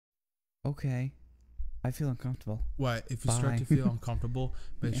Okay. I feel uncomfortable. What? If you start to feel uncomfortable,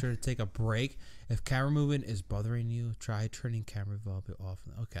 make sure to take a break. If camera movement is bothering you, try turning camera volume off.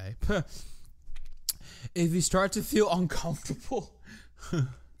 Okay. If you start to feel uncomfortable.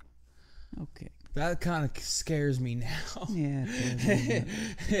 Okay. That kind of scares me now. Yeah.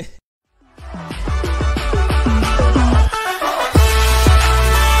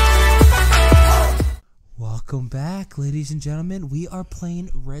 Welcome back, ladies and gentlemen. We are playing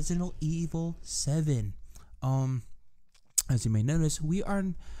Resident Evil 7. As you may notice, we are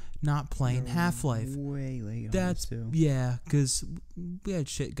not playing Half-Life. Way late on That's this too. yeah, because we had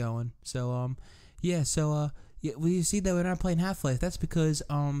shit going. So yeah. Well, you see that we're not playing Half-Life. That's because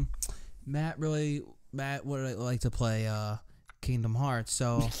Matt would like to play Kingdom Hearts.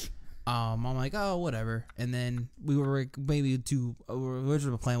 So I'm like, oh, whatever. And then we were maybe our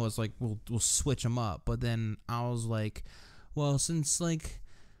original plan was like we'll switch them up. But then I was like, well, since like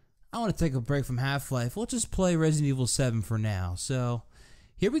I want to take a break from Half-Life, we'll just play Resident Evil 7 for now. So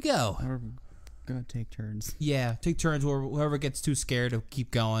here we go. We're gonna take turns. Yeah, take turns. Whoever gets too scared to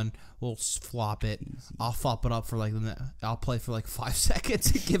keep going, we'll flop it. Easy. I'll flop it up for like I'll play for like 5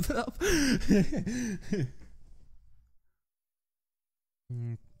 seconds to give it up.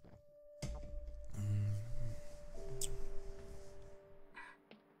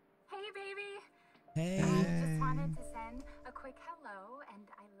 Hey. I just wanted to send a quick hello and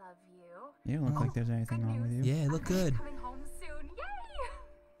I love you. You don't look like there's anything wrong with you. Yeah, look good. Coming home soon.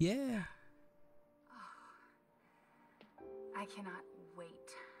 Yay! Yeah. I cannot wait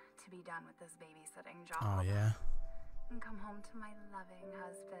to be done with this babysitting job. Oh yeah. And come home to my loving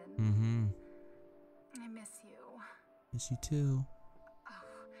husband. Mm-hmm. I miss you. Miss you too. Oh,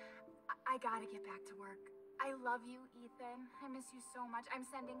 I gotta get back to work. I love you, Ethan. I miss you so much. I'm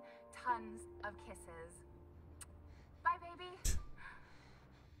sending tons of kisses. Bye, baby.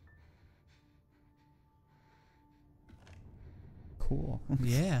 Cool.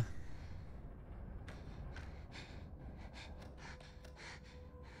 Yeah.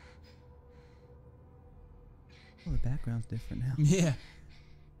 Oh, the background's different now. Yeah.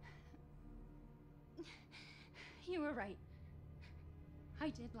 You were right. I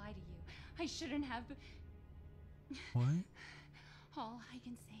did lie to you. I shouldn't have. What? All I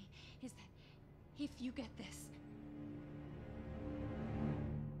can say is that if you get this,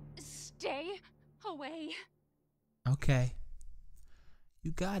 stay away. Okay.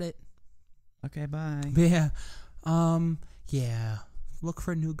 You got it. Okay, bye. Yeah. Yeah. Look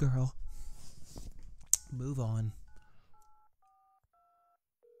for a new girl. Move on.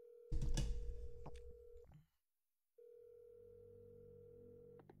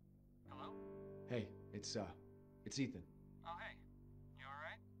 Hello? Hey, it's Ethan. Oh, hey. You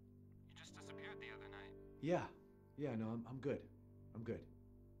alright? You just disappeared the other night. Yeah, no, I'm good. I'm good.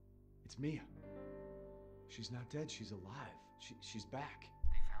 It's Mia. She's not dead, she's alive. She's back.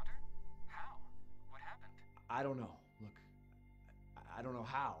 They found her? How? What happened? I don't know. Look, I don't know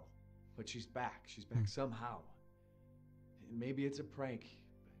how, but she's back. She's back somehow. Maybe it's a prank,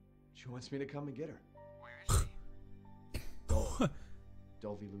 but she wants me to come and get her. Where is she?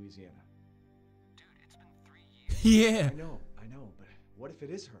 Dulvey, Louisiana. Dude, it's been 3 years. Yeah. I know, but what if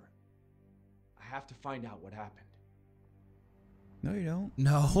it is her? I have to find out what happened. No, you don't.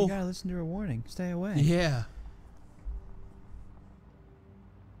 No. You gotta listen to her warning. Stay away. Yeah.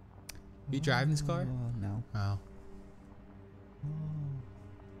 You driving this car? No. Oh.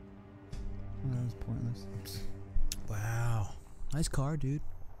 Oh, that was pointless. Wow. Nice car, dude.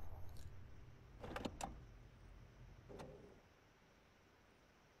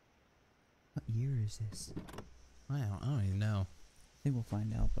 What year is this? I don't even know. I think we'll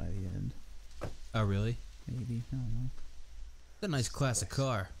find out by the end. Oh, really? Maybe. I don't know. It's a nice classic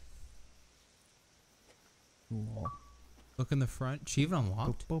car. Cool. Look in the front. She even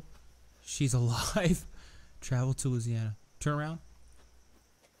unlocked. Boop, boop. She's alive. Travel to Louisiana. Turn around.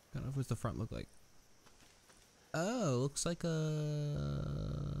 I don't know what the front look like. Oh, looks like a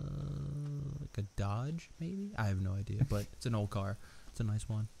Dodge, maybe? I have no idea, but it's an old car. It's a nice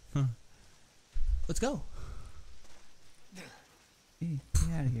one. Let's go. Hey,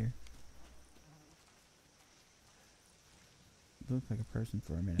 get out of here. You look like a person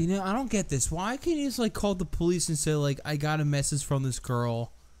for a minute. You know, I don't get this. Why can't you just like call the police and say like I got a message from this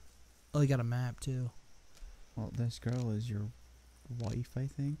girl? Oh, you got a map too. Well, this girl is your wife, I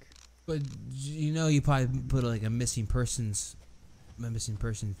think. But you know, you probably put like a missing person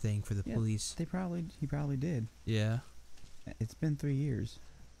thing for the police. He probably did. Yeah. It's been 3 years.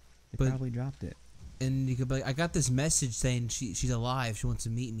 They But- probably dropped it. And you could be like, I got this message saying she's alive. She wants to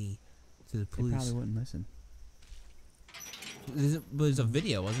meet me. To the They police. probably wouldn't listen. It was a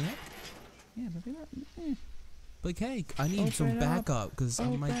video, wasn't it? Yeah, but they don't. Like, hey, I need Open some it up. backup because I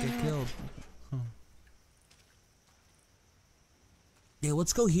might get Open. killed. Huh. Yeah,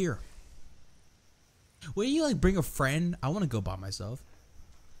 let's go here. Will you like bring a friend? I want to go by myself.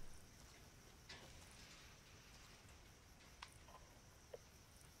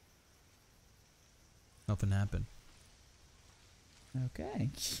 Nothing happened. Okay.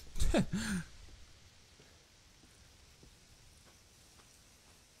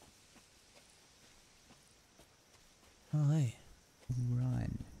 Oh, hey.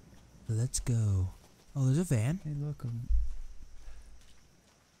 Run. Let's go. Oh, there's a van. Hey, look.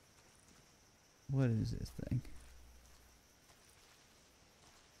 What is this thing?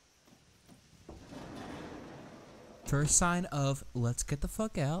 First sign of let's get the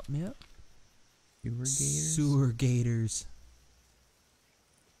fuck out. Yep. Sewer gators? Sewer gators.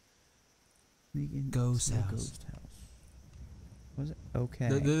 Sneaking Ghost to the house. Ghost house. Was it? Okay.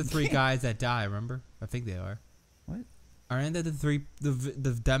 They're the three guys that die, remember? I think they are. What? Aren't they the three,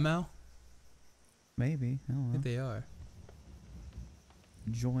 the demo? Maybe. I don't I know. think they are.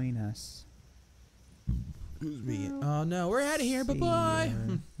 Join us. Oh no, we're out of here. Bye bye.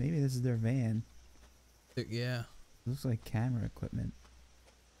 Maybe this is their van. Yeah. Looks like camera equipment.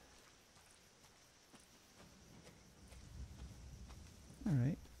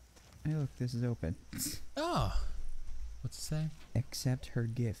 Alright. Hey, look, this is open. Oh. What's it say? Accept her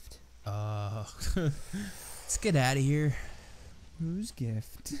gift. Let's get out of here. Whose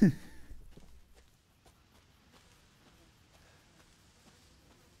gift?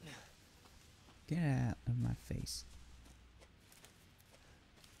 Get out of my face.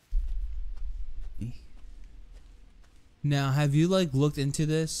 Now, have you like looked into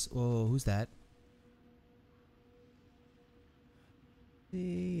this? Oh, who's that?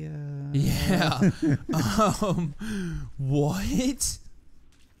 See ya. Yeah. What?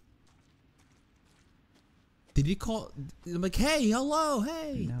 Did he call? I'm like, hey, hello,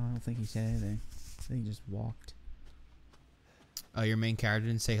 hey. No, I don't think he said anything. I think he just walked. Oh, your main character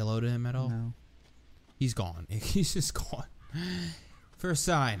didn't say hello to him at all? No. He's gone. He's just gone. First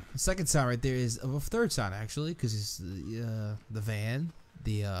sign. The second sign right there is a third sign actually, because it's the van,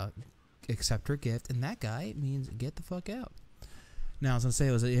 the accept her gift, and that guy means get the fuck out. Now I was gonna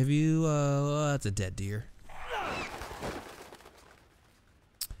say, have you? That's a dead deer.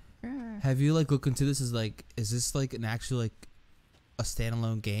 Have you like looked into this? Is this like an actual like a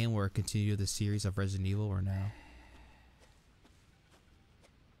standalone game or continue the series of Resident Evil or no?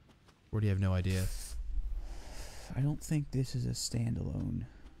 Or do you have no idea? I don't think this is a standalone.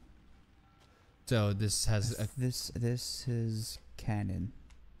 So this has a, This is canon.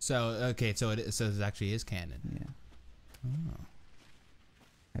 so okay, so it actually is canon. Yeah, Oh,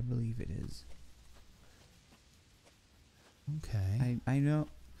 I believe it is. okay. I know.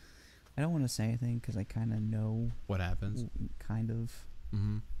 I don't want to say anything because I kind of know. What happens? Kind of.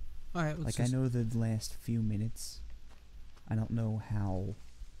 Mm-hmm. All right. Let's Like I know the last few minutes. I don't know how.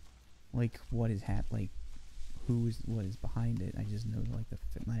 Like what is like what is behind it. I just know like the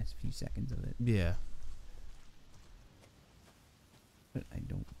last few seconds of it. Yeah. But I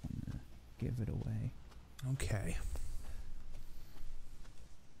don't want to give it away. Okay.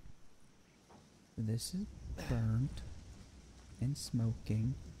 This is burnt and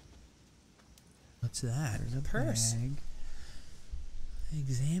smoking. What's that? There's a purse. bag.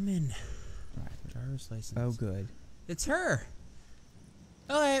 Examine. Right. Driver's license. Oh, good. It's her.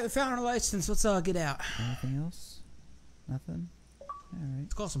 All right, we found her license. Let's all get out. Anything else? Nothing? Alright.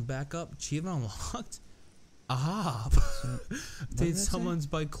 Let's call some backup. Achievement unlocked. Aha. So, Did someone's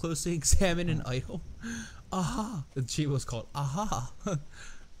by closely examine an item? Aha. The achievement was called Aha.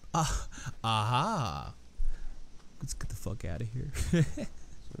 Aha. Let's get the fuck out of here.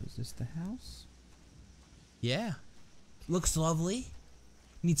 So is this the house? Yeah. Looks lovely.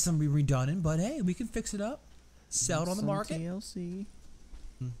 Needs some redone, but hey, we can fix it up. Sell it on the Some market. TLC.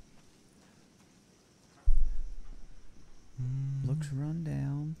 Looks run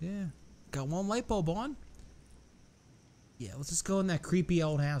down. Yeah. Got one light bulb on. Yeah, let's just go in that creepy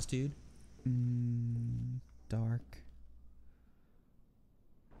old house, dude. Dark.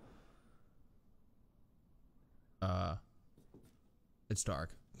 It's dark.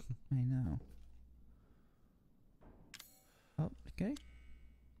 I know. Oh, okay. Okay.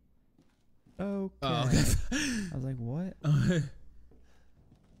 Oh, okay. I was like, what?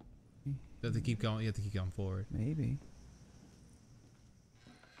 You have to keep going. You have to keep going forward. Maybe.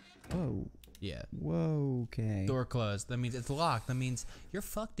 Whoa. Yeah. Whoa. Okay. Door closed. That means it's locked. That means you're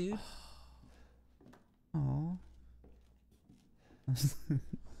fucked, dude. Aw.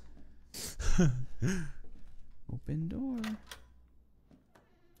 Open door.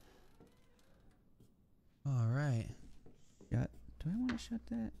 shut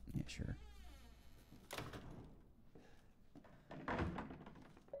that? Yeah, sure.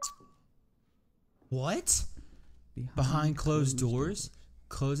 What? Behind closed doors?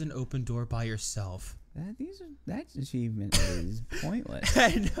 Close an open door by yourself. That achievement is pointless.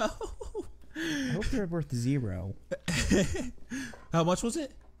 I know. I hope they're worth 0. How much was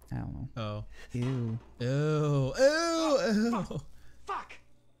it? I don't know. Oh. Ew. Ew. Ew. Ew. Fuck!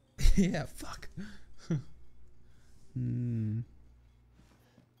 Yeah, fuck.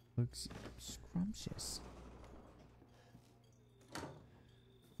 Looks scrumptious.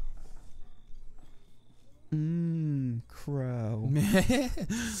 Crow.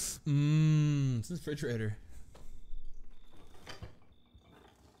 It's the refrigerator.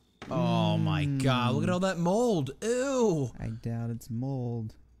 Oh my god, look at all that mold. Ew. I doubt it's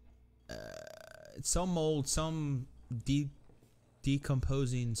mold. It's some mold, some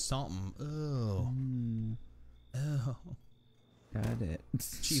decomposing something. Ew. Ew. Got it.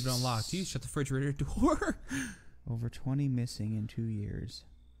 Achievement unlocked. Dude, shut the refrigerator door. Over 20 missing in 2 years.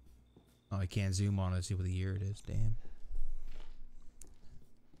 Oh, I can't zoom on it to see what the year it is. Damn.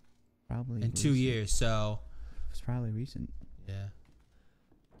 Probably In 2 years, so. It's probably recent. Yeah.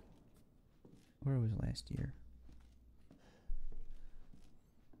 Or it was last year.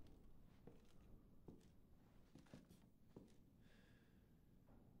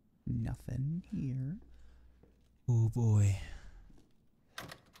 Nothing here. Oh boy.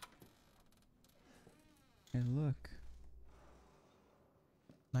 Hey, look.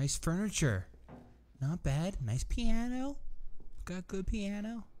 Nice furniture. Not bad. Nice piano. Got good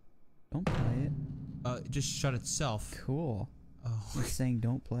piano. Don't play it. It just shut itself. Cool. Oh. It's saying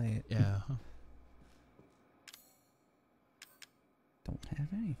don't play it. Yeah. Don't have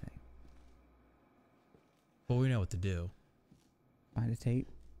anything. Well, we know what to do. Find a tape.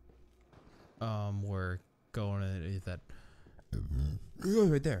 We're going to that.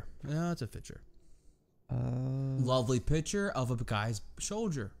 Right there. Yeah, that's a picture. Lovely picture of a guy's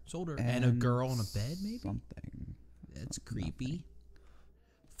shoulder, and a girl on a bed, maybe. Something. That's creepy.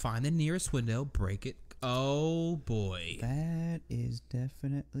 Find the nearest window, break it. Oh boy. That is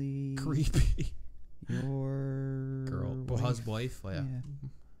definitely Creepy. your Girl, wife. Yeah. Yeah.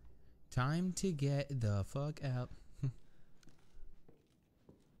 Time to get the fuck out.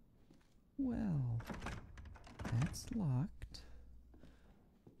 Well, that's locked.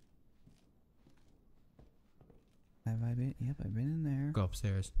 Have I been? Yep, I've been in there. Go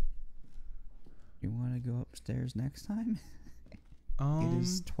upstairs. You want to go upstairs next time? It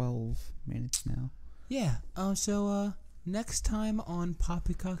is 12 minutes now. Yeah. So next time on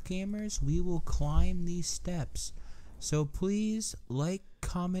Poppycock Gamers, we will climb these steps. So please like,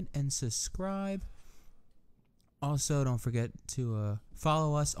 comment, and subscribe. Also, don't forget to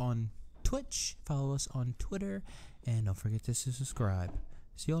follow us on Twitch, follow us on Twitter, and don't forget to subscribe.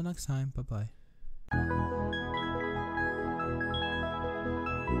 See you all next time. Bye bye.